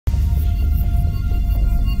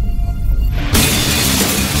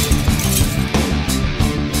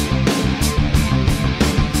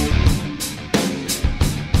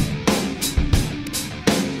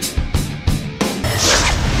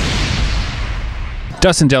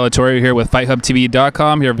Dustin Delatorio here with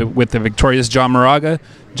FightHubTV.com, here with the victorious John Moraga.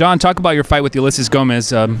 John, talk about your fight with Ulysses Gomez.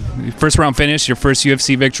 First round finish, your first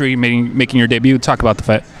UFC victory, making your debut. Talk about the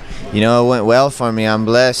fight. You know, it went well for me. I'm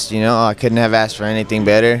blessed. You know, I couldn't have asked for anything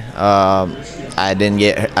better. I didn't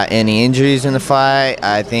get any injuries in the fight.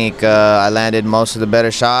 I think I landed most of the better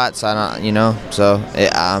shots.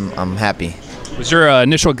 I'm happy. Was your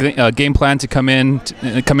initial game plan to come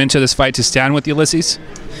into this fight to stand with Ulysses?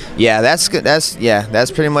 Yeah, that's good.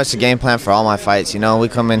 That's pretty much the game plan for all my fights. You know, we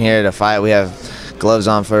come in here to fight. We have gloves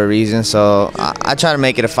on for a reason. So I try to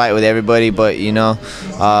make it a fight with everybody. But you know,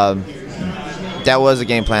 that was the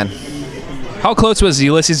game plan. How close was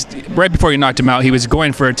Ulysses right before you knocked him out? He was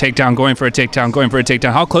going for a takedown, going for a takedown, going for a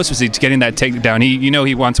takedown. How close was he to getting that takedown?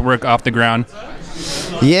 He wants to work off the ground.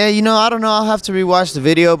 Yeah, you know, I don't know. I'll have to rewatch the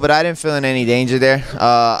video, but I didn't feel in any danger there.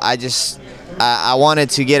 I wanted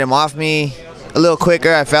to get him off me a little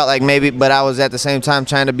quicker. I felt like maybe, but I was at the same time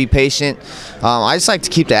trying to be patient. I just like to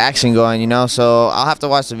keep the action going, you know, so I'll have to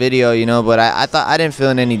watch the video, you know, but I thought I didn't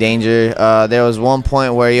feel in any danger. There was one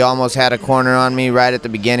point where he almost had a corner on me right at the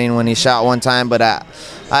beginning when he shot one time, but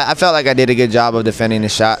I felt like I did a good job of defending the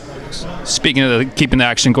shot. Speaking of keeping the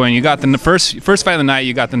action going, you got the first fight of the night,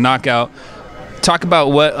 you got the knockout. Talk about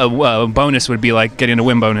what a bonus would be like, getting a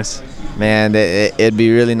win bonus. Man, it'd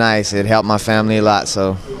be really nice. It'd help my family a lot,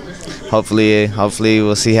 so hopefully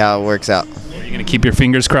we'll see how it works out. Are you going to keep your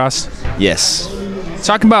fingers crossed? Yes.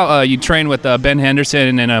 Talk about you trained with Ben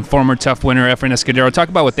Henderson and a former tough winner, Efrain Escudero. Talk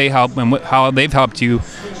about what they help and how they've helped you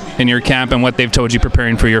in your camp and what they've told you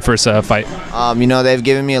preparing for your first fight. You know, they've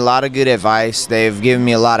given me a lot of good advice. They've given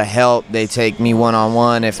me a lot of help. They take me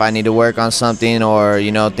one-on-one if I need to work on something, or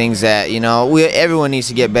you know, things that, you know, everyone needs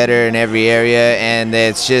to get better in every area, and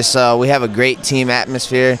it's just we have a great team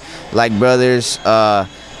atmosphere, like brothers.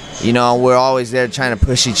 You know, we're always there trying to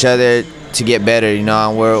push each other to get better. You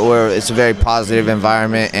know, and it's a very positive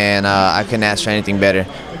environment, and I couldn't ask for anything better.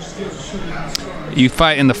 You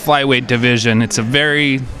fight in the flyweight division. It's a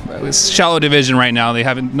very shallow division right now. They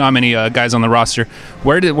haven't not many guys on the roster.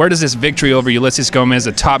 Where does this victory over Ulysses Gomez,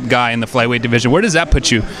 a top guy in the flyweight division, where does that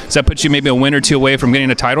put you? Does that put you maybe a win or two away from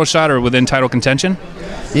getting a title shot or within title contention?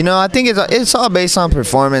 You know, I think it's all based on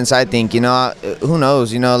performance. I think, you know, who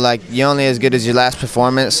knows? You know, like, you're only as good as your last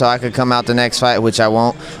performance. So I could come out the next fight, which I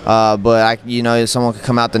won't. But you know, someone could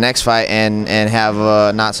come out the next fight and have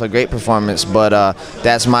a not so great performance. But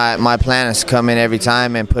that's my plan, is to come in every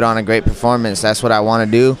time and put on a great performance. That's what I want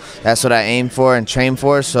to do. That's what I aim for and train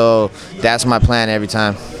for. So that's my plan every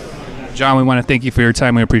time. John, we want to thank you for your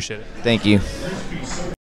time. We appreciate it. Thank you.